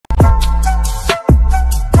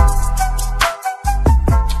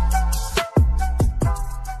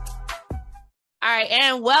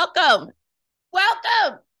and welcome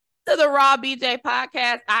to the Raw BJ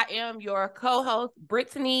podcast. I am your co-host,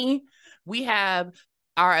 Brittany. We have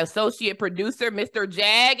our associate producer, Mr.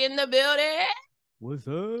 Jag, in the building. What's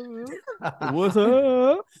up? What's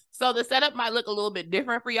up? So the setup might look a little bit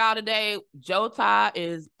different for y'all today. Jota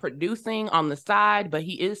is producing on the side, but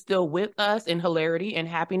he is still with us in hilarity and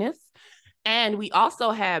happiness. And we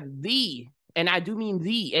also have and I do mean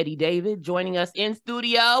the Eddii Dayvid, joining us in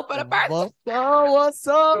studio for the first time. What's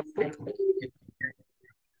up?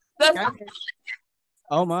 The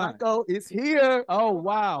Oh my! Psycho is here. Oh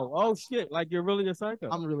wow! Oh shit! Like you're really a psycho.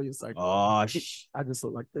 I'm really a psycho. Oh I just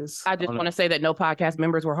look like this. I just want to say that no podcast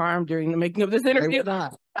members were harmed during the making of this interview. They were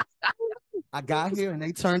not. I got here and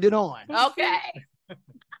they turned it on. Okay.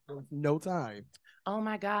 No time. Oh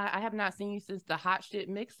my God. I have not seen you since the hot shit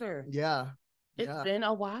mixer. Yeah. It's been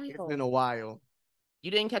a while. It's been a while. You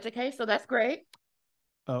didn't catch a case, so that's great.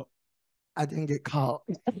 Oh, I didn't get caught.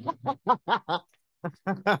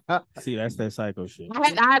 see, that's that psycho shit. I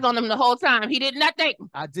had eyes on him the whole time. He did nothing.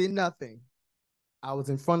 I did nothing. I was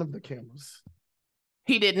in front of the cameras.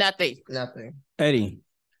 He did nothing. Nothing. Eddie,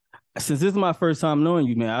 since this is my first time knowing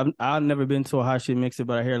you, man, I've never been to a hot shit mixer,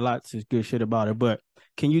 but I hear lots of good shit about it. But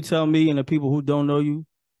can you tell me and the people who don't know you,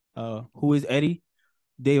 who is Eddii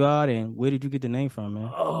Dayvid and where did you get the name from,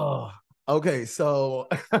 man? Oh, okay. So,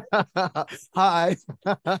 hi.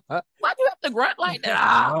 Why'd you have to grunt like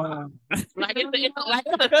that? Like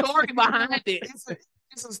it's a story behind it.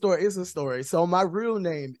 It's a story. It's a story. So my real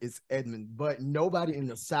name is Edmund, but nobody in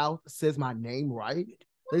the South says my name right.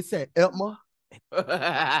 They said Elma. And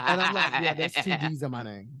I'm like, yeah, there's two D's in my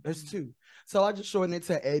name. There's two. So I just shortened it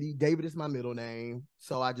to Eddii. David is my middle name.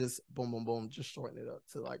 So I just boom, boom, boom, just shorten it up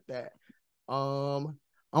to like that.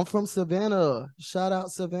 I'm from Savannah. Shout out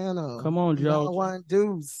Savannah. Come on, Joe. One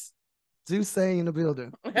Deuce. Deuce in the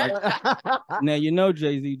building. Now you know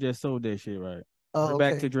Jay-Z just sold that shit, right? Oh, We're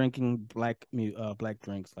back to drinking black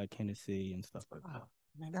drinks like Hennessy and stuff like that. Oh,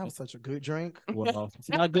 man, that was such a good drink. Well, it's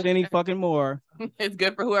not good any fucking more. It's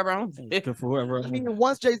good for whoever owns it. It's good for whoever. I mean,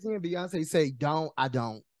 once Jay-Z and Beyonce say don't, I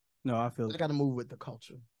don't. No, I feel I gotta move with the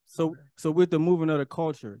culture. So with the moving of the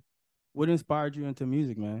culture, what inspired you into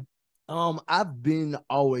music, man? I've been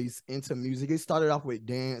always into music. It started off with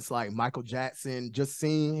dance, like Michael Jackson. Just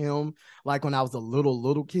seeing him, like when I was a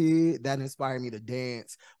little kid, that inspired me to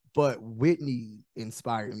dance. But Whitney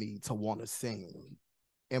inspired me to want to sing,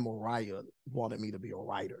 and Mariah wanted me to be a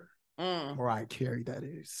writer. Mariah Carey, that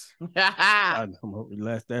is.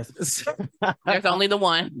 There's only the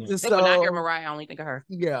one. So, when I hear Mariah, I only think of her.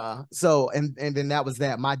 Yeah. So and then that was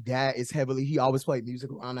that. My dad is he always played music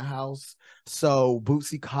around the house. So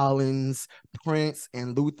Bootsy Collins, Prince,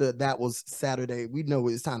 and Luther, that was Saturday. We know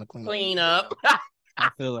it's time to clean up. I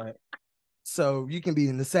feel like. So you can be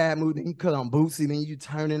in the sad mood, then you cut on Bootsy, then you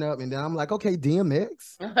turn it up, and then I'm like, okay,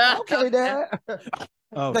 DMX. Okay, Dad.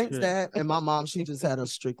 Oh, thanks, shit. Dad. And my mom, she just had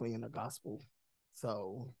us strictly in the gospel.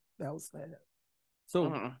 So that was that.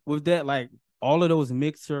 So with that, like all of those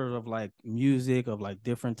mixers of like music, of like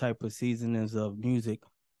different type of seasonings of music,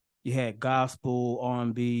 you had gospel,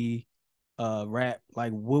 R&B, rap.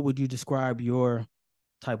 Like, what would you describe your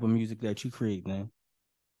type of music that you create, man?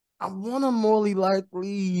 I want to more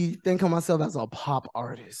likely think of myself as a pop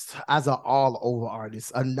artist, as an all-over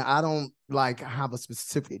artist. And I don't like have a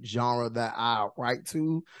specific genre that I write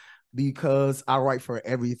to because I write for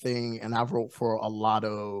everything, and I wrote for a lot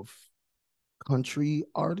of country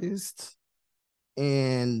artists.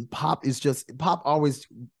 And pop always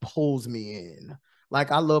pulls me in.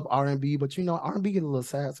 Like I love R&B, but R&B get a little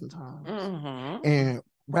sad sometimes. And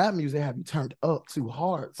rap music have you turned up too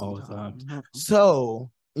hard sometimes. All the time.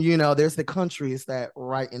 So there's the country. It's that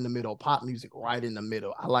right in the middle. Pop music, right in the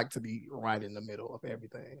middle. I like to be right in the middle of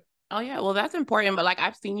everything. Oh, yeah. Well, that's important. But like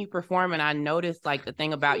I've seen you perform and I noticed like the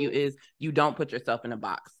thing about you is you don't put yourself in a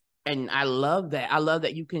box. And I love that. I love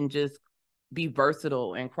that you can just be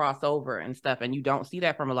versatile and cross over and stuff. And you don't see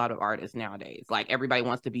that from a lot of artists nowadays. Like everybody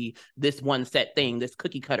wants to be this one set thing, this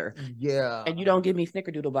cookie cutter. Yeah. And you don't give me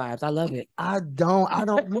snickerdoodle vibes. I love it. I don't.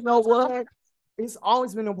 You know what? It's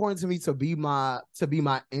always been important to me to be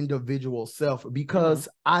my individual self because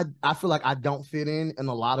I feel like I don't fit in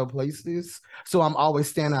a lot of places. So I'm always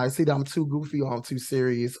standing out. I see that I'm too goofy or I'm too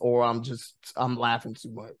serious or I'm laughing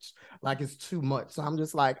too much. Like it's too much. So I'm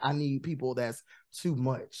just like, I need people that's too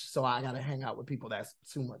much. So I got to hang out with people that's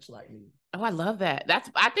too much like me. Oh, I love that.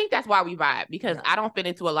 I think that's why we vibe because I don't fit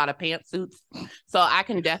into a lot of pantsuits. So I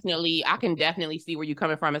can definitely see where you're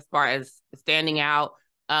coming from as far as standing out.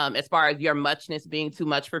 as far as your muchness being too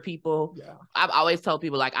much for people. Yeah. I've always told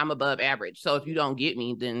people, like, I'm above average. So if you don't get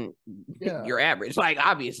me, then you're average. Like,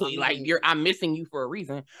 obviously, like I'm missing you for a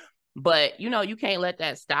reason. But, you know, you can't let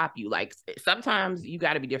that stop you. Like, sometimes you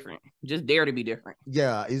got to be different. Just dare to be different.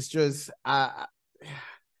 Yeah, it's just, I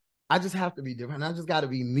just have to be different. I just got to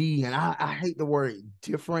be me. And I hate the word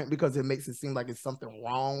different because it makes it seem like it's something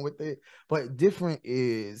wrong with it. But different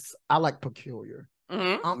is, I like peculiar.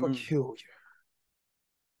 Mm-hmm. I'm peculiar.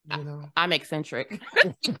 You know? I'm eccentric.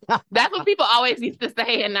 That's what people always used to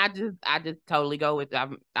say. And I just totally go with it.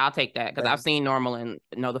 I'll take that because I've seen normal and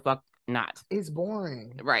no, the fuck not. It's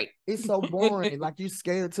boring. Right. It's so boring. Like, you're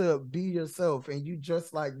scared to be yourself and you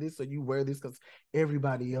just like this or you wear this because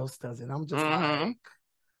everybody else does it. I'm just like,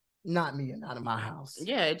 not me and not in my house.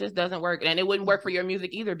 Yeah, it just doesn't work. And it wouldn't work for your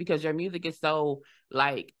music either because your music is so,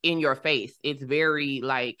 like, in your face. It's very,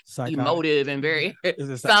 like, psychotic. Emotive and very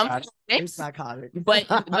It's psychotic. But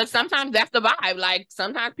sometimes that's the vibe. Like,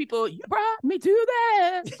 sometimes people, you brought me to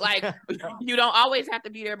this. Like, you don't always have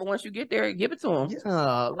to be there, but once you get there, give it to them.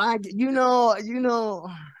 Yeah, like, you know.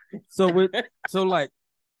 So like,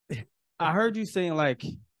 I heard you saying, like,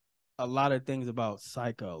 a lot of things about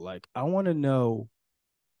Psycho. Like, I want to know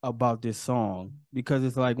about this song because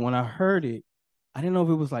it's like, when I heard it, I didn't know if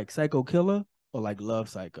it was like Psycho Killer or like Love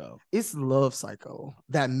Psycho. It's Love Psycho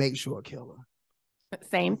that makes you a killer.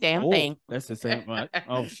 Same damn thing. That's the same. Right?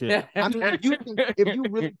 Oh shit. I mean, if you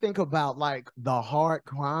really think about, like, the hard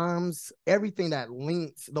crimes, everything that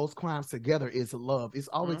links those crimes together is love. It's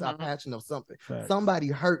always a passion of something. Facts. Somebody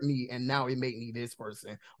hurt me and now it made me this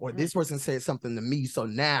person, or this person said something to me, so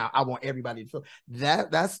now I want everybody to feel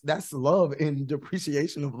that's love and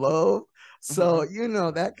depreciation of love. So you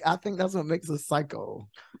know, that I think that's what makes us psycho.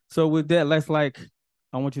 So with that, let's, like,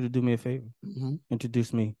 I want you to do me a favor.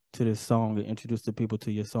 Introduce me to this song and introduce the people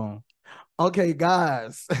to your song. Okay,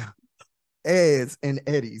 guys, Eds and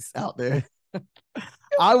Eddies out there,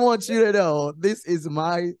 I want you to know this is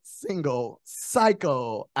my single,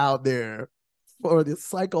 Psycho, out there for the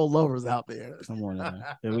psycho lovers out there. Come on now.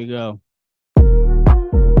 Here we go.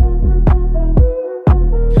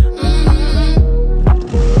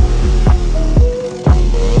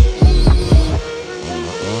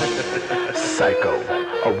 Psycho,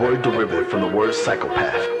 a word derivative from the word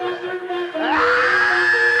psychopath.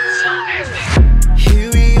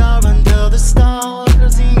 Here we are under the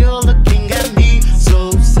stars, and you're looking at me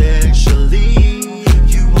so sexually.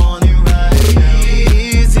 You want it right now.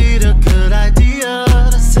 Is it a good idea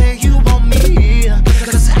to say you want me?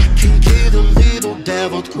 Cause I can get a little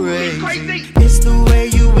devil crazy. It's the way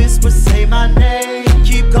you whisper, say my name.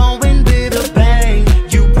 Keep going with a bang.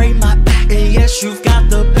 You break my back, and yes, you've got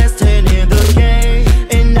the best hand in the game.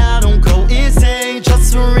 And I don't go insane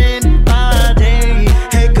just for anybody.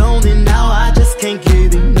 Head going and now I just can't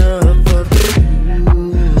get enough of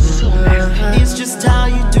you. It's just how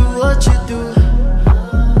you do what you do.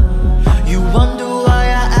 You wonder why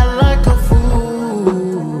I act like a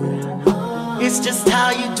fool. It's just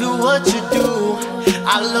how you do what you do.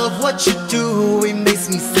 I love what you do. It makes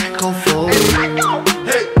me psycho for you. Psycho!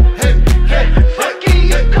 Hey, hey, hey, fucking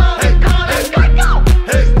you call it psycho.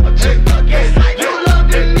 Hey, hey, you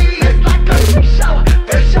loving me, it's like a fish show,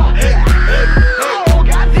 fish show. Oh,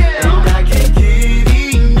 goddamn. And I can't get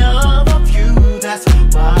enough of you. That's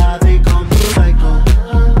why they call me psycho.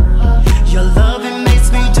 Your loving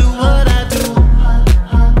makes me do what I do.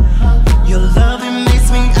 Your loving makes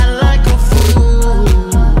me act like a fool.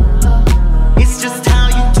 It's just how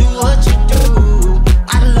you do what you do.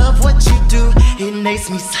 I love what you do. It makes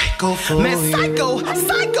me psycho for you. Man, psycho,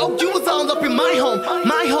 you was all up in my home.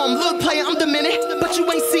 My home, little player, I'm the minute. But you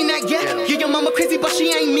ain't seen that yet. Yeah, your mama crazy, but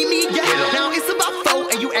she ain't meet me yet. Now it's about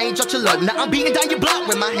 4 and you ain't dropped your luck. Now I'm beating down your block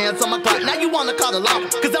with my hands on my clock. Now you wanna call the law,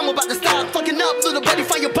 cause I'm about to start fucking up. Little buddy,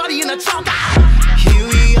 find your body in a trunk. Here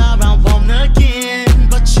we are, I won't again,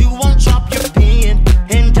 but you won't drop your pen.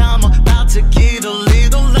 And I'm about to get a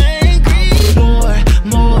little angry.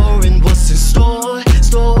 More, and what's in store?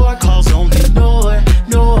 Calls on ignore.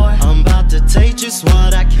 I'm about to take just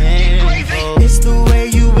what I can. It's the way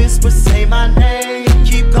you whisper, say my name.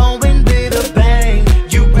 Keep going with a bang.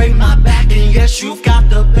 You break my back, and yes, you've got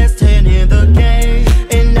the best hand in the game.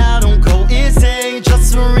 And I don't go insane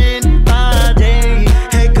just for anybody.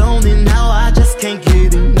 Head going and now I just can't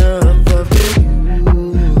get enough of you.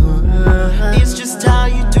 It's just how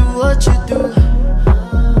you do what you do.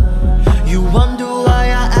 You wonder why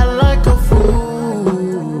I act like a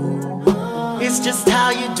fool. It's just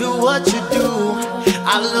how you do what you do.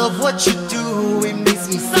 I love what you do. It makes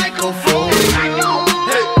me psycho for you.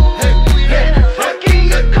 Hey, hey, hey, fucking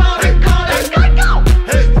you call it psycho.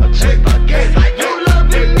 Hey, you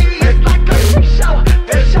loving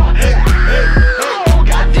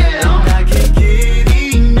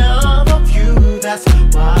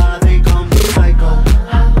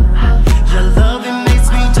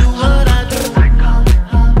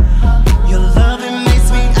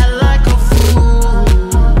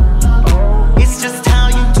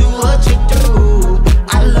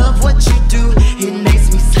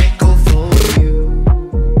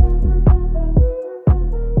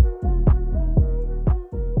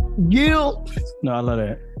No, I love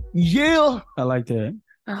that. Yeah. I like that.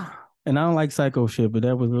 And I don't like psycho shit, but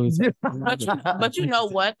that was really. But you know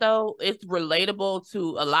what though? It's relatable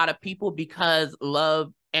to a lot of people because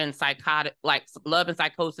love and psychosis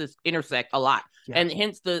intersect a lot, and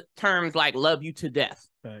hence the terms like "love you to death"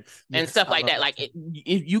 and stuff like that. Like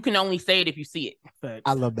you can only say it if you see it. Facts.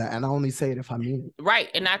 I love that, and I only say it if I mean it. Right,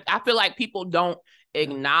 and I feel like people don't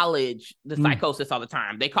acknowledge the psychosis all the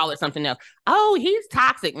time. They call it something else. Oh, he's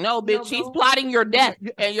toxic. No, bitch, she's plotting your death,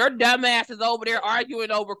 and your dumb ass is over there arguing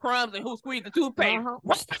over crumbs and who squeezed the toothpaste. Run,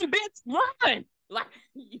 bitch, run! Like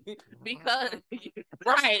because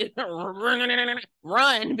right,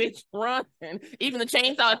 run, bitch, run. Even the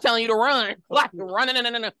chainsaw is telling you to run. Like run,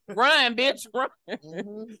 run, bitch, run.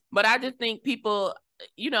 But I just think people.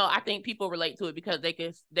 I think people relate to it because they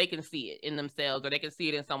can see it in themselves, or they can see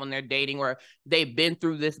it in someone they're dating, or they've been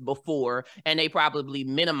through this before and they probably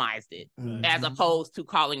minimized it as opposed to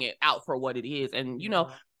calling it out for what it is. And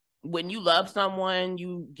when you love someone,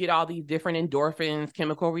 you get all these different endorphins,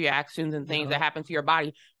 chemical reactions, and things that happen to your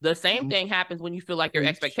body. The same thing happens when you feel like your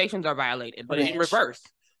expectations are violated, but in reverse.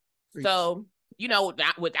 So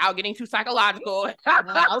without getting too psychological.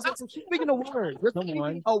 I was speaking a word.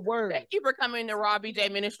 A word. Thank you for coming to Raw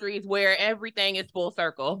BJ Ministries, where everything is full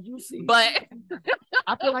circle. You see, but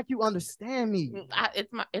I feel like you understand me.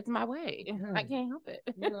 It's my way. I can't help it.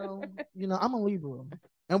 I'm a Libra,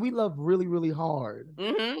 and we love really, really hard.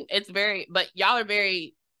 It's very, but y'all are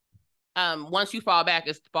very. Once you fall back,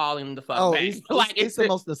 it's falling the fuck back. It's the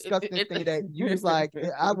most disgusting thing that you was like.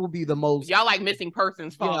 I will be the most. Y'all like missing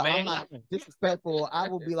persons fall back. I'm like disrespectful. I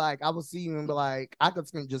will be like, I will see you and be like, I could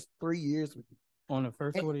spend just 3 years with you. On the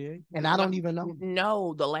first 48? And I don't even know.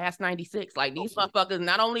 No, the last 96. Like these motherfuckers,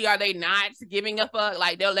 not only are they not giving a fuck,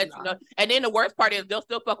 like they'll let you know. And then the worst part is they'll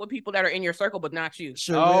still fuck with people that are in your circle, but not you.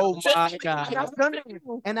 Sure. Oh my God. I've done that.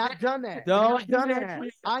 And I've done that. I've done that.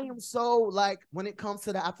 I am so like, when it comes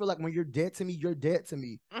to that, I feel like when you're dead to me, you're dead to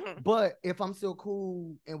me. But if I'm still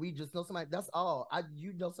cool and we just know somebody, that's all.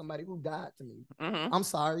 You know somebody who died to me. I'm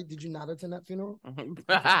sorry. Did you not attend that funeral?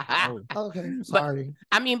 Okay. Sorry.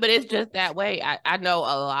 But it's just that way. I know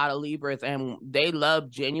a lot of Libras and they love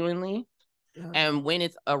genuinely. And when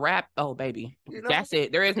it's a wrap, oh baby, that's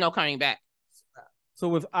it. There is no coming back. So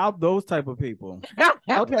without those type of people.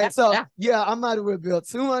 Okay, so I'm not revealed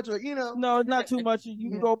too much, but No, it's not too much. You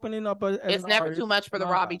can open it up. It's never artist. Too much for the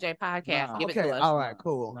Raw BJ podcast. Give it to us. All right,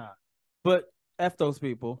 cool. But F those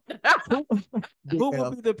people. Who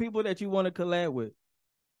will be the people that you want to collab with?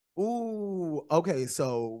 Ooh, okay,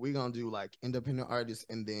 so we're gonna do like independent artists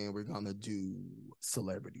and then we're gonna do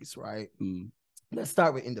celebrities, right? Let's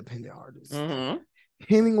start with independent artists.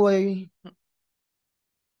 Hemingway.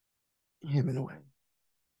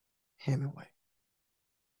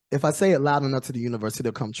 If I say it loud enough to the universe,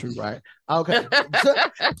 it'll come true, right? Okay.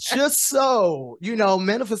 just so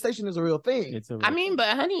manifestation is a real thing.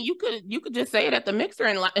 But honey, you could just say it at the mixer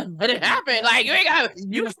and let it happen. Like you got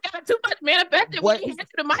too much manifested when you hit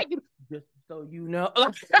the mic. Just so you know.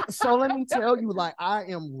 So let me tell you, like, I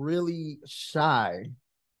am really shy.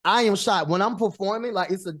 I am shy when I'm performing.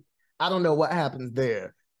 Like I don't know what happens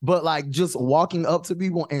there. But like just walking up to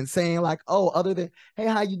people and saying like, oh, other than, hey,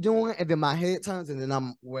 how you doing? And then my head turns and then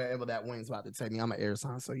I'm wherever that wind's about to take me. I'm an air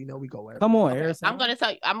sign, so we go wherever. Come on, air sign. I'm gonna tell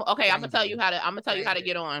you. I'm gonna tell you how to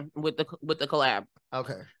get on with the collab.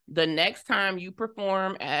 Okay. The next time you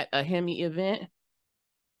perform at a Hemi event,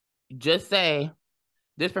 just say,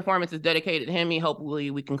 this performance is dedicated to Hemi.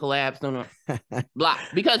 Hopefully we can collab sooner. Blah.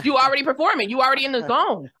 Because you already performing. You already in the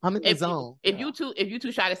zone. I'm in the zone. If you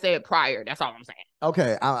too shy to say it prior, that's all I'm saying.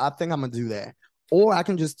 Okay. I think I'm gonna do that. Or I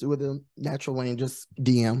can just do it the natural way and just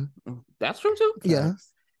DM. That's true too. Yeah.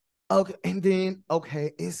 Okay. And then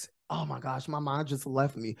it's oh my gosh, my mind just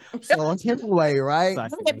left me. So Hemingway, right?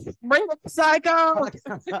 Bring the psycho.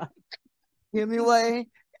 Hemingway.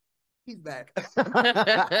 He's back.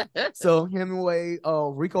 So Hemingway,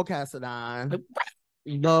 Rico Cassadine.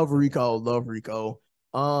 Love Rico.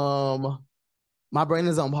 My brain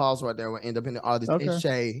is on pause right there with independent artists. Okay. And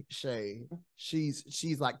Shay.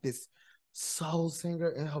 She's like this soul singer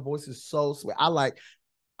and her voice is so sweet. I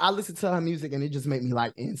listen to her music and it just make me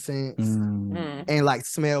like incense and like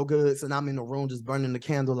smell good. So I'm in the room just burning the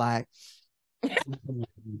candle like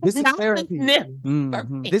this is therapy.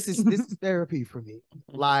 This is therapy for me.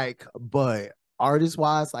 Like, but artist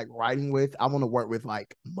wise, like writing with, I want to work with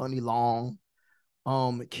like Money Long,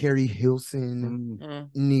 Carrie Hilson,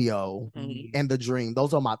 Neo, and The Dream.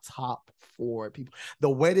 Those are my top 4 people. The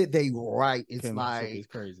way that they write is like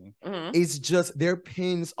crazy. It's just their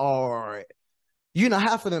pens are You know,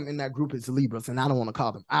 half of them in that group is Libras, and I don't want to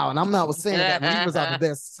call them out. And I'm not saying that Libras are the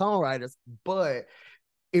best songwriters, but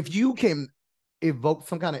if you can evoke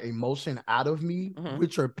some kind of emotion out of me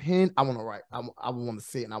with your pen, I want to write. I want to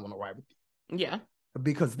sit and I want to write with you. Yeah.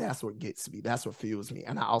 Because that's what gets me. That's what fuels me.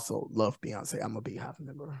 And I also love Beyonce. I'm a Beehive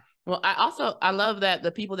member. Well, I love that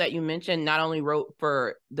the people that you mentioned not only wrote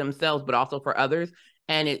for themselves, but also for others.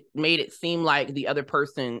 And it made it seem like the other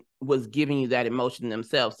person was giving you that emotion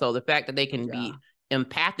themselves. So the fact that they can be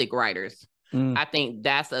empathic writers, I think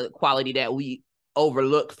that's a quality that we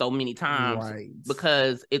overlook so many times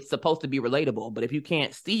because it's supposed to be relatable. But if you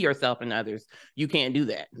can't see yourself in others, you can't do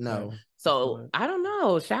that. No. So I don't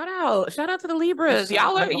know. Shout out to the Libras.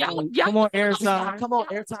 Y'all come on, airtime. Come on,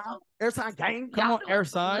 airtime gang. Come on,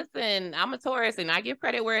 airtime. Listen, I'm a Taurus and I give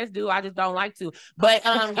credit where it's due. I just don't like to. But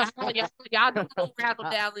y'all doing a little razzle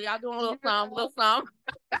dazzle. Y'all doing a little something.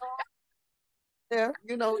 Yeah,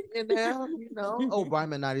 you know, in there, you know. Oh,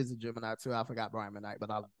 Brian McKnight is a Gemini too. I forgot Brian McKnight,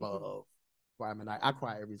 but I love Brian McKnight. I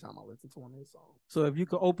cry every time I listen to one of his songs. So if you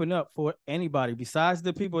could open up for anybody besides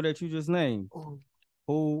the people that you just named,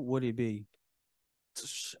 who would it be?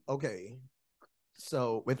 Okay.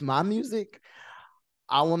 So with my music,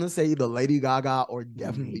 I want to say either Lady Gaga or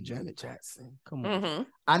definitely Janet Jackson. Come on.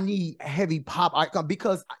 I need heavy pop icon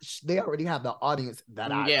because they already have the audience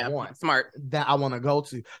that I want. Smart. That I want to go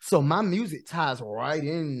to. So my music ties right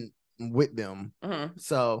in with them.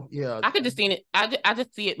 So yeah. I could just see it. I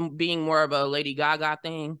just see it being more of a Lady Gaga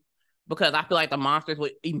thing because I feel like the Monsters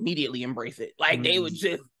would immediately embrace it. Like they would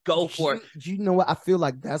just go for it. You know what? I feel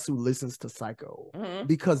like that's who listens to Psycho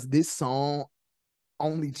because this song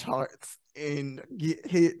only charts and get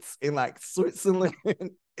hits in like Switzerland,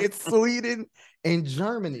 it's Sweden and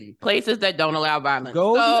Germany, places that don't allow violence.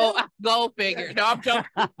 Go figure. No, I'm joking.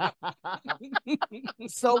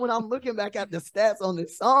 So when I'm looking back at the stats on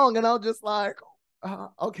this song, and I'm just like,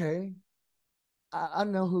 okay. I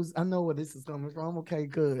know where this is coming from. Okay,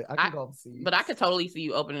 good. I can go see. But I could totally see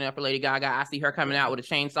you opening up for Lady Gaga. I see her coming out with a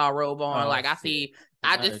chainsaw robe on. I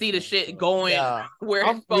just see the shit going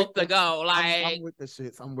where it's supposed to go. Like I'm with the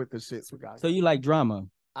shits. We got. So you like drama?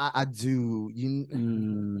 I do.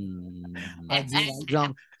 I do like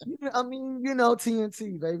drama. I mean, you know,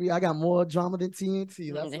 TNT, baby. I got more drama than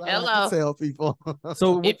TNT. That's what I tell people.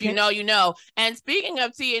 So if you know, you know. And speaking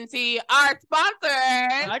of TNT, our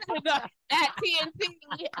sponsors at TNT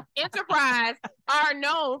Enterprise are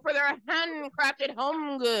known for their handcrafted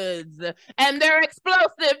home goods and their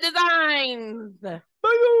explosive designs.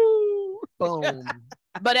 Boom.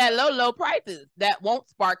 But at low prices that won't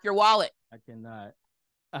spark your wallet. I cannot.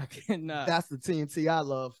 That's the TNT I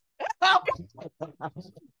love.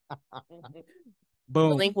 Boom.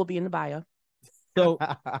 The link will be in the bio. So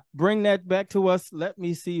bring that back to us. Let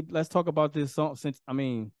me see. Let's talk about this song.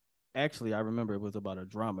 Actually, I remember it was about a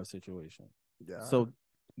drama situation. Yeah. So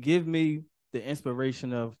give me the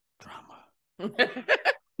inspiration of drama.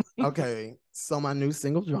 Okay. So my new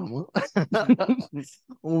single, Drama,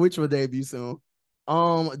 which will debut soon.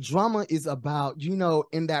 Drama is about, you know,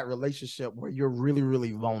 in that relationship where you're really,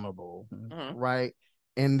 really vulnerable, right?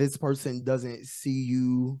 And this person doesn't see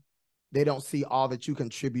you. They don't see all that you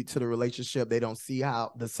contribute to the relationship. They don't see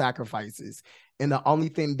how the sacrifices. And the only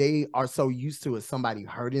thing they are so used to is somebody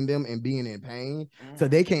hurting them and being in pain. So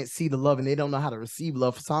they can't see the love and they don't know how to receive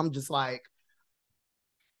love. So I'm just like,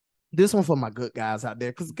 this one for my good guys out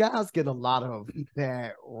there, because guys get a lot of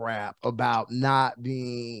bad rap about not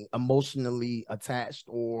being emotionally attached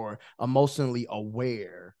or emotionally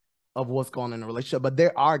aware of what's going on in a relationship. But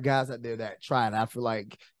there are guys out there that try, and I feel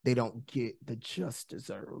like they don't get the just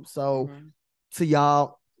deserve. So to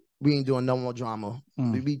y'all, we ain't doing no more drama.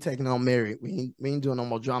 We be taking on married. We ain't doing no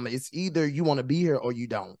more drama. It's either you want to be here or you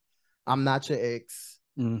don't. I'm not your ex.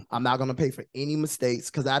 I'm not going to pay for any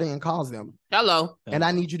mistakes because I didn't cause them. Hello. And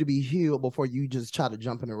I need you to be healed before you just try to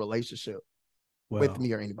jump in a relationship with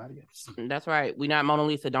me or anybody else. That's right. We not Mona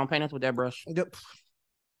Lisa. Don't paint us with that brush. Yep.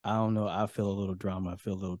 I don't know. I feel a little drama. I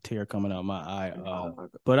feel a little tear coming out my eye.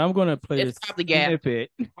 But I'm going to play this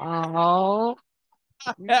snippet. Oh.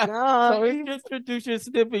 So introduce your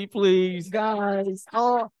snippet, please. Guys.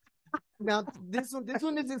 Now, this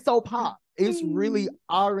one isn't so pop. It's really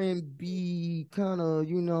R&B kind of,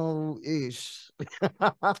 you know, ish.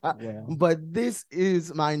 But this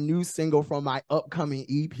is my new single from my upcoming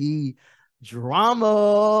EP,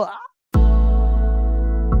 Drama.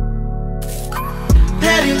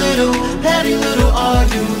 Petty little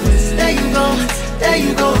arguments. There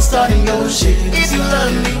you go, starting your shit. If you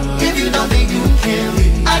love me, if you don't think you can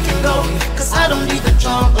leave, I can go, cause I don't need the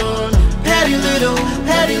drama. Petty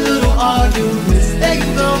little arguments.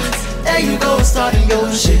 There There you go, starting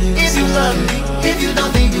your shit. If you love me, if you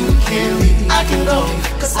don't, then you can leave. I can go,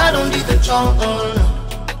 cause I don't need the drama.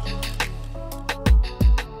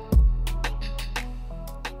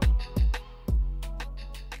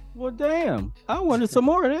 Well, damn, I wanted some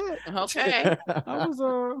more of that. Okay. I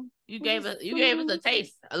was You gave us a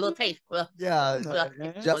taste, a little taste. Yeah,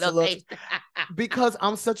 just a little taste. because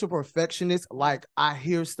I'm such a perfectionist. Like I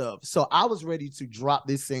hear stuff, so I was ready to drop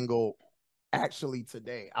this single actually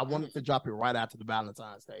today. I wanted to drop it right after the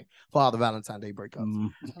Valentine's Day for all the Valentine's Day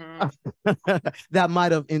breakups. That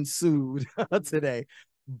might have ensued today.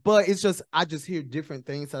 But it's just, I just hear different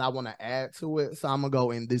things that I want to add to it. So I'm going to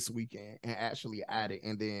go in this weekend and actually add it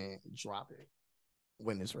and then drop it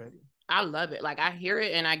when it's ready. I love it. Like I hear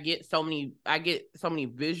it and I get so many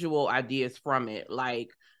visual ideas from it. Like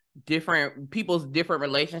different people's different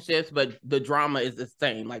relationships, but the drama is the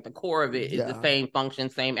same. Like the core of it is the same function,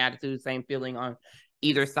 same attitude, same feeling on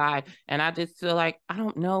either side. And I just feel like, I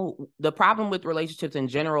don't know. The problem with relationships in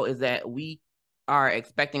general is that we are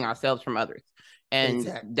expecting ourselves from others. And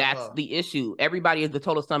that's the issue. Everybody is the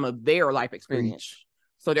total sum of their life experience.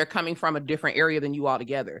 So they're coming from a different area than you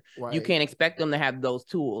altogether. Right. You can't expect them to have those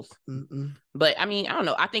tools. But I mean, I don't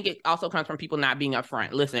know. I think it also comes from people not being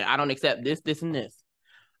upfront. Listen, I don't accept this, this, and this.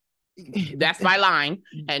 That's my line.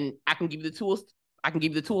 And I can give you the tools. I can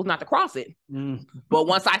give you the tools not to cross it. But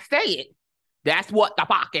once I say it, that's what the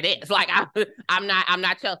fuck it is. Like I'm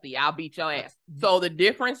not Chelsea. I'll beat your ass. So the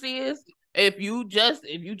difference is, if you just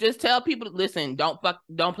tell people, listen, don't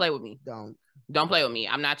play with me. Don't play with me.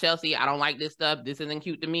 I'm not Chelsea. I don't like this stuff. This isn't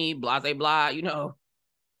cute to me. Blah, blah, blah. You know,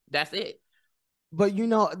 that's it. But you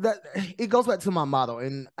know, that it goes back to my motto,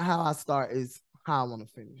 and how I start is how I want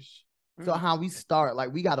to finish. So how we start,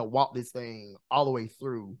 like we got to walk this thing all the way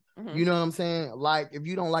through. You know what I'm saying? Like if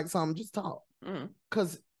you don't like something, just talk.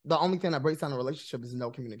 Because the only thing that breaks down a relationship is no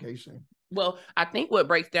communication. Well, I think what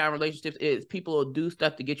breaks down relationships is people will do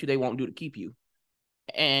stuff to get you they won't do to keep you.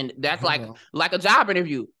 And that's like a job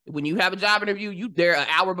interview. When you have a job interview, you there an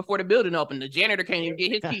hour before the building open. The janitor can't even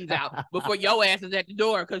get his keys out before your ass is at the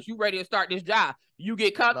door because you ready to start this job. You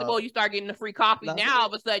get comfortable, you start getting the free coffee. Now all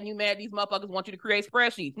of a sudden you mad these motherfuckers want you to create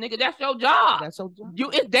spreadsheets. Nigga, that's your job. That's your job.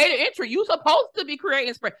 It's data entry. You supposed to be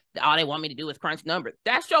creating spreadsheets. All they want me to do is crunch numbers.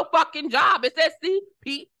 That's your fucking job. It says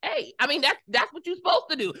CPA. I mean, that's what you're supposed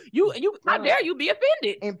to do. You how dare you be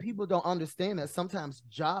offended? And people don't understand that sometimes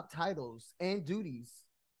job titles and duties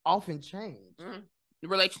often change.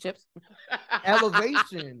 Relationships.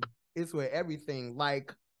 Elevation is where everything,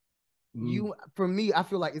 like for me, I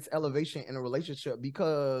feel like it's elevation in a relationship,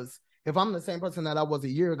 because if I'm the same person that I was a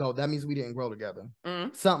year ago, that means we didn't grow together.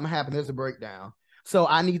 Something happened. There's a breakdown. So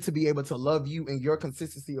I need to be able to love you and your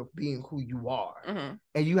consistency of being who you are.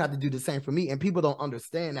 And you have to do the same for me. And people don't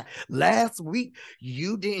understand that. Last week,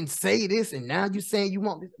 you didn't say this, and now you're saying you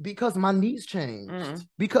want this, because my needs changed.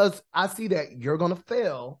 Because I see that you're going to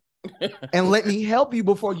fail, and let me help you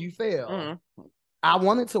before you fail. I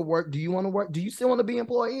wanted to work. Do you want to work? Do you still want to be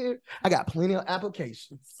employed here? I got plenty of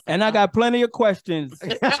applications. And I got plenty of questions.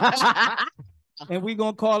 And we're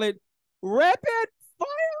going to call it Rapid Fire.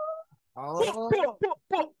 Oh,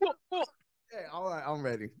 hey, all right, I'm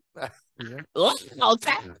ready. What's down?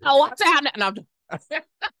 No.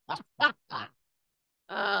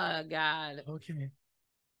 Oh God. Okay.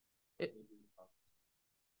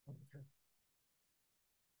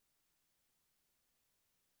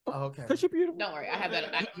 Okay. Cause you're beautiful. Don't worry, I have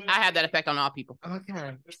that. I have that effect on all people.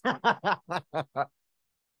 Okay. All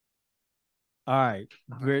right,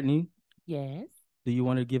 Brittany. Yes. Do you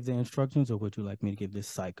want to give the instructions, or would you like me to give this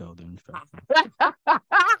psycho the instructions?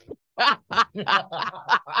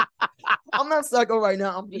 I'm not psycho right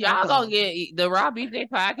now. Y'all gonna get the Raw BJ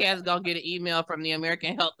podcast gonna get an email from the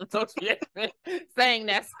American Health Association saying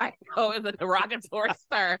that psycho is a derogatory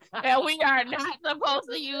slur, and we are not supposed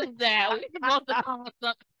to use that. We're supposed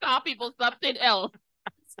to call people something else.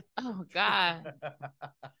 Oh God.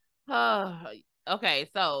 Okay,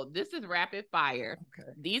 so this is rapid fire. Okay.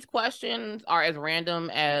 These questions are as random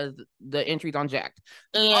as the entries on Jacked.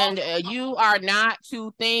 And you are not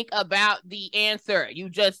to think about the answer. You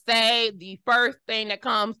just say the first thing that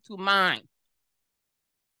comes to mind.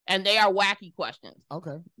 And they are wacky questions.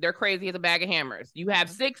 Okay. They're crazy as a bag of hammers. You have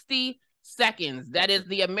 60 seconds. That is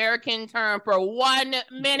the American term for 1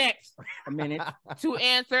 minute. A minute. To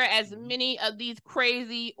answer as many of these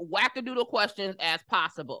crazy wackadoodle questions as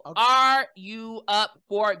possible. Okay. Are you up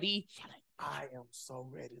for the challenge? I am so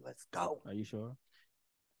ready. Let's go. Are you sure?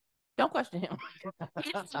 Don't question him.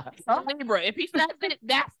 Libra. If he says it,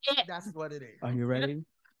 that's it. That's what it is. Are you ready?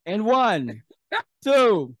 And 1,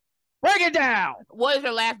 2, break it down. What is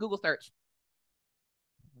your last Google search?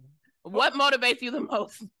 What motivates you the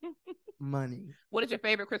most? Money. What is your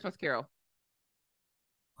favorite Christmas carol?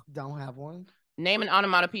 Don't have one. Name an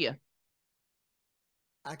onomatopoeia.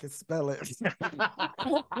 I can spell it.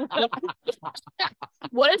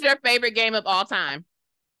 What is your favorite game of all time?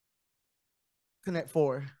 Connect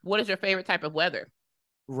 4. What is your favorite type of weather?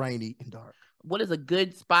 Rainy and dark. What is a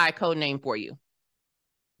good spy code name for you?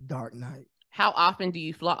 Dark night. How often do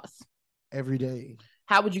you floss? Every day.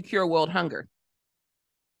 How would you cure world hunger?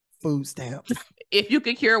 Food stamps. If you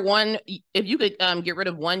could get rid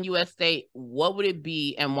of one U.S. state, what would it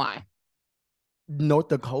be and why? North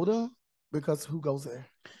Dakota, because who goes there?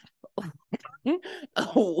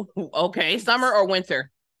 Oh, okay. Summer or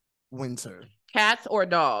winter? Winter. Cats or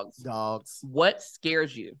dogs? Dogs. What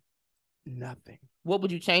scares you? Nothing. What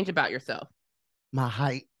would you change about yourself? My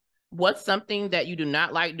height. What's something that you do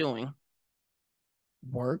not like doing?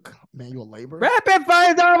 Work. Manual labor. Rapid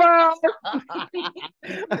fire over.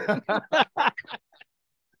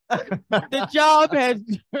 The job has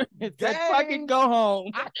fucking go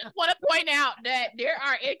home. I just want to point out that there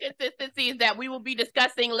are inconsistencies that we will be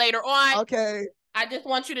discussing later on. Okay. I just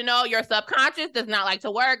want you to know your subconscious does not like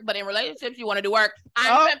to work, but in relationships you want to do work.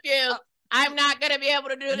 I'm confused. I'm not gonna be able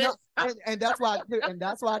to do this. No, and that's why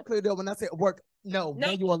I cleared up when I said work. No,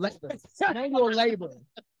 manual labor. Manual labor.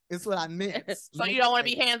 It's what I meant. So you don't want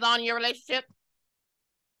to be hands-on in your relationship?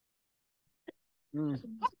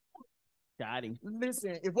 Got him.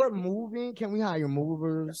 Listen, if we're moving, can we hire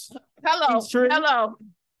movers? Hello.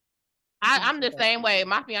 I'm the same way.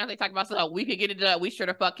 My fiance talked about something. We could get it done. We sure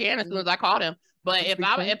the fuck can as soon as I called him. But if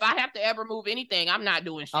I have to ever move anything, I'm not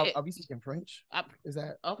doing shit. Are we speaking French? Is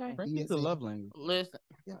that okay? French is a love language. Listen.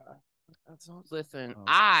 Yeah. Listen.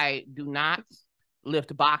 I do not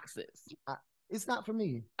lift boxes. It's not for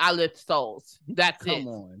me. I lift souls. That's it. Come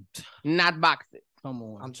on. Not boxes. Come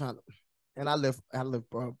on. I'm trying to, and I lift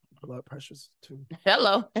blood pressures too.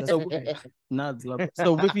 Hello. Not blood.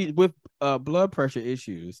 So with blood pressure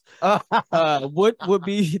issues, what would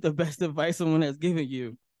be the best advice someone has given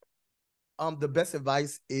you? The best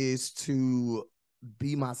advice is to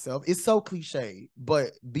be myself. It's so cliche,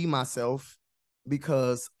 but be myself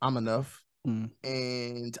because I'm enough.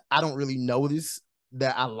 And I don't really notice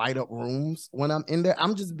that I light up rooms when I'm in there.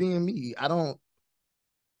 I'm just being me.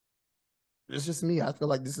 It's just me. I feel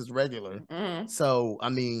like this is regular. So, I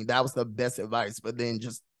mean, that was the best advice. But then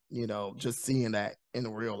just seeing that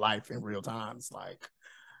in real life, in real time, it's like,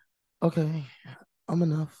 okay, I'm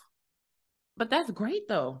enough. But that's great,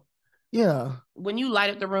 though. Yeah. When you light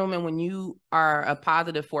up the room and when you are a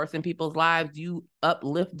positive force in people's lives, you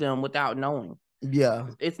uplift them without knowing. Yeah.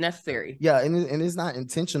 It's necessary. Yeah, and it's not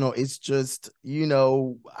intentional. It's just,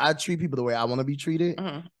 I treat people the way I want to be treated.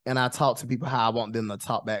 And I talk to people how I want them to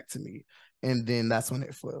talk back to me. And then that's when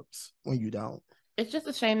it flips, when you don't. It's just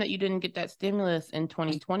a shame that you didn't get that stimulus in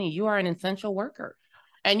 2020. You are an essential worker.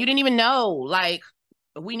 And you didn't even know, like,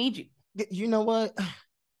 we need you. You know what?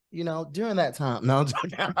 During that time, no, I'm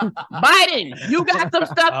joking. Biden, you got some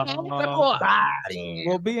stuff to support. Biden.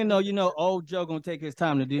 Well, being though, old Joe gonna take his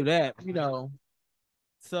time to do that,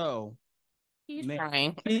 So he's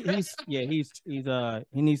trying. He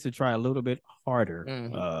needs to try a little bit harder.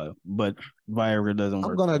 But Viagra doesn't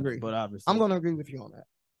work. I'm gonna agree. But obviously, I'm gonna agree with you on that.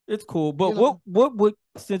 It's cool. But what would,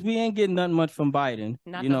 since we ain't getting nothing much from Biden,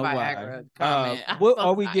 not the Viagra comment. What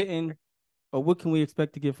are we getting, or what can we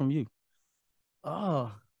expect to get from you?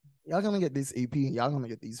 Oh, y'all gonna get this EP and y'all gonna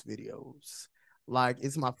get these videos. Like,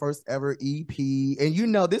 it's my first ever EP. And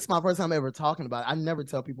this is my first time ever talking about it. I never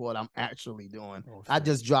tell people what I'm actually doing. I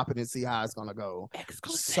just drop it and see how it's gonna go.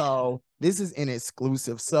 Exclusive. So this is an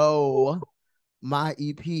exclusive. So my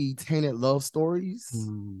EP, Tainted Love Stories,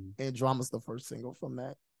 and Drama's the first single from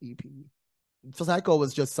that EP. Psycho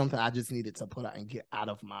was just something I just needed to put out and get out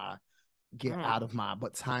of my,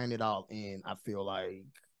 but tying it all in, I feel like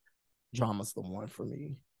Drama's the one for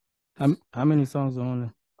me. How many songs are on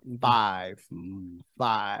there? 5. And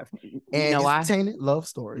it's Tainted Love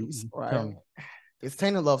Stories, right? It's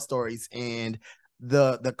Tainted Love Stories, and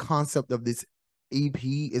the concept of this EP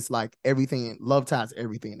is like everything. Love ties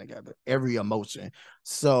everything together, every emotion.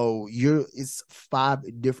 So it's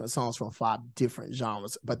 5 different songs from 5 different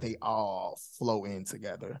genres, but they all flow in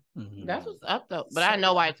together. That's what's up, though. But I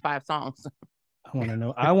know why it's 5 songs. I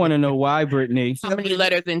want to know why, Brittany. How many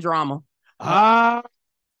letters in Drama? How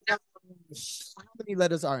many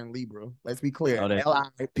letters are in Libra? Let's be clear.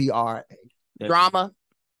 Libra. Drama.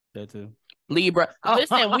 That too. Libra.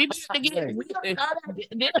 Listen, we this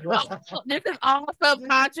is all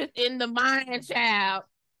subconscious in the mind, child.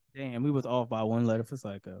 Damn, we was off by 1 letter for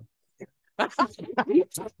Psycho. But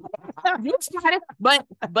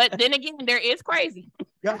then again, there is crazy.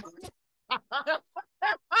 Gang,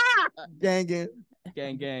 gang.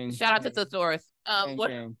 Gang, gang. Shout out to Thesaurus. Gang,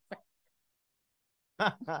 gang.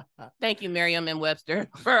 Thank you, Merriam and Webster,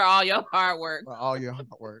 for all your hard work. For all your hard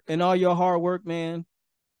work. And all your hard work, man.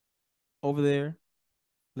 Over there.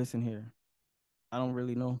 Listen here. I don't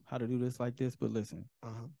really know how to do this like this, but listen.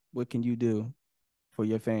 What can you do for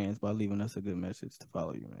your fans by leaving us a good message to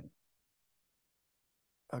follow you, man?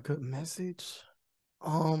 A good message?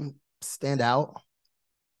 Stand out.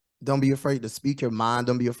 Don't be afraid to speak your mind.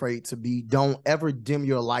 Don't be afraid to don't ever dim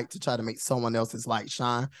your light to try to make someone else's light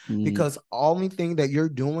shine. Because only thing that you're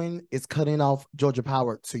doing is cutting off Georgia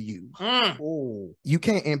power to you. Oh, you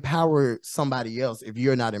can't empower somebody else if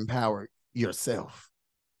you're not empowered yourself.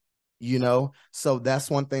 You know, so that's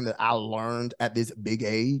one thing that I learned at this big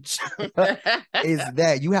age is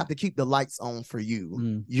that you have to keep the lights on for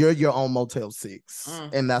you. You're your own Motel 6.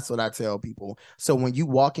 And that's what I tell people. So when you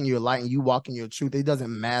walk in your light and you walk in your truth, it doesn't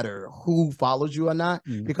matter who follows you or not,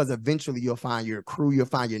 because eventually you'll find your crew, you'll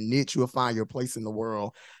find your niche, you'll find your place in the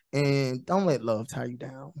world. And don't let love tie you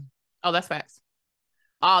down. Oh, that's facts.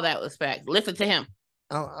 All that was facts. Listen to him.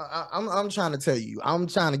 I'm trying to tell you, I'm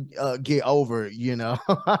trying to get over, you know,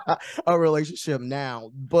 a relationship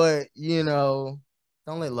now, but you know,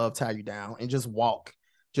 don't let love tie you down and just walk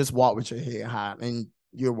with your head high, and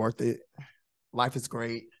you're worth it. Life is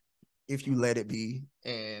great if you let it be,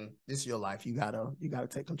 and this is your life. You gotta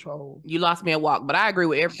take control. You lost me a walk, but I agree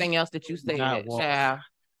with everything else that you said. Child.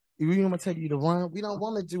 We don't want to take you to run. We don't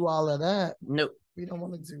want to do all of that. Nope. We don't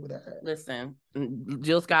want to do that. Listen,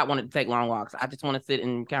 Jill Scott wanted to take long walks. I just want to sit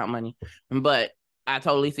and count money. But I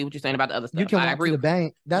totally see what you're saying about the other stuff. You can I walk to the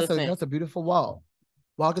bank. That's a beautiful walk.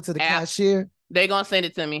 Walking to the cashier. They gonna send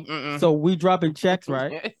it to me. So we dropping checks,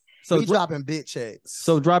 right? So we dropping big checks.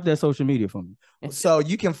 So drop that social media for me. So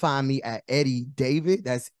you can find me at Eddii Dayvid.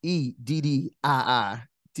 That's EDDIIDAYVID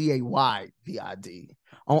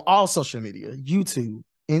on all social media: YouTube,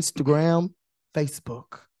 Instagram,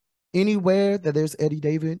 Facebook. Anywhere that there's Eddii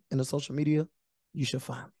Dayvid in the social media, you should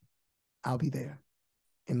find me. I'll be there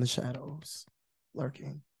in the shadows,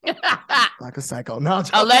 lurking like a psycho. No,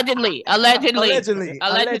 allegedly. Hopefully,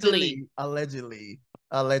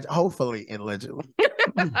 allegedly.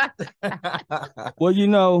 Well, you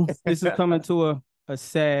know, this is coming to a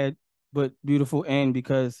sad but beautiful end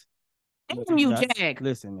because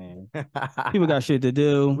listen, man. People got shit to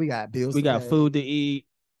do. We got bills. We got food to eat.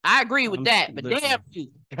 I agree with that, but damn you.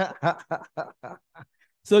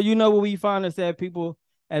 So you know where we find us at, people,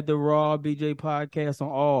 at the Raw BJ Podcast on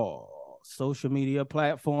all social media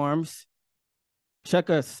platforms. Check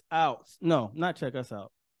us out. No, not check us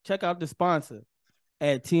out. Check out the sponsor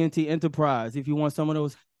at TNT Enterprise if you want some of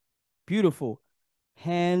those beautiful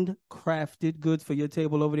handcrafted goods for your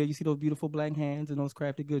table over there. You see those beautiful black hands and those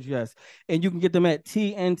crafted goods? Yes. And you can get them at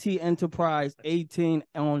TNT Enterprise 18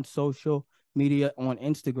 on social media on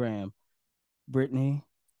Instagram. Brittany?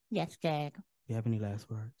 Yes, Jag. You have any last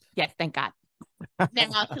words? Yes, thank God.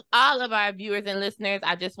 Now, to all of our viewers and listeners,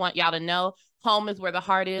 I just want y'all to know home is where the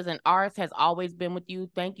heart is, and ours has always been with you.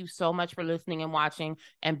 Thank you so much for listening and watching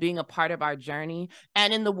and being a part of our journey.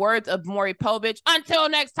 And in the words of Maury Povich, until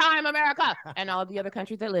next time, America, and all the other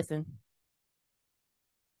countries that listen.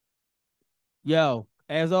 Yo,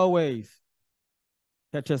 as always,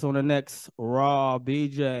 catch us on the next Raw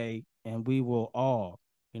BJ, and we will all,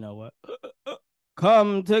 you know what,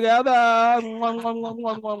 come together. Bye.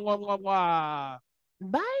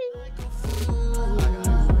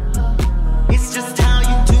 It's just how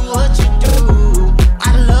you do what you do.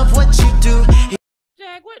 I love what you do.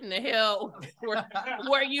 Jack, what in the hell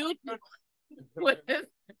were you?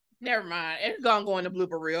 Never mind. It's gonna go in the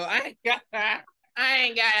blooper reel. I ain't got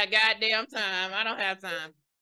a goddamn time. I don't have time.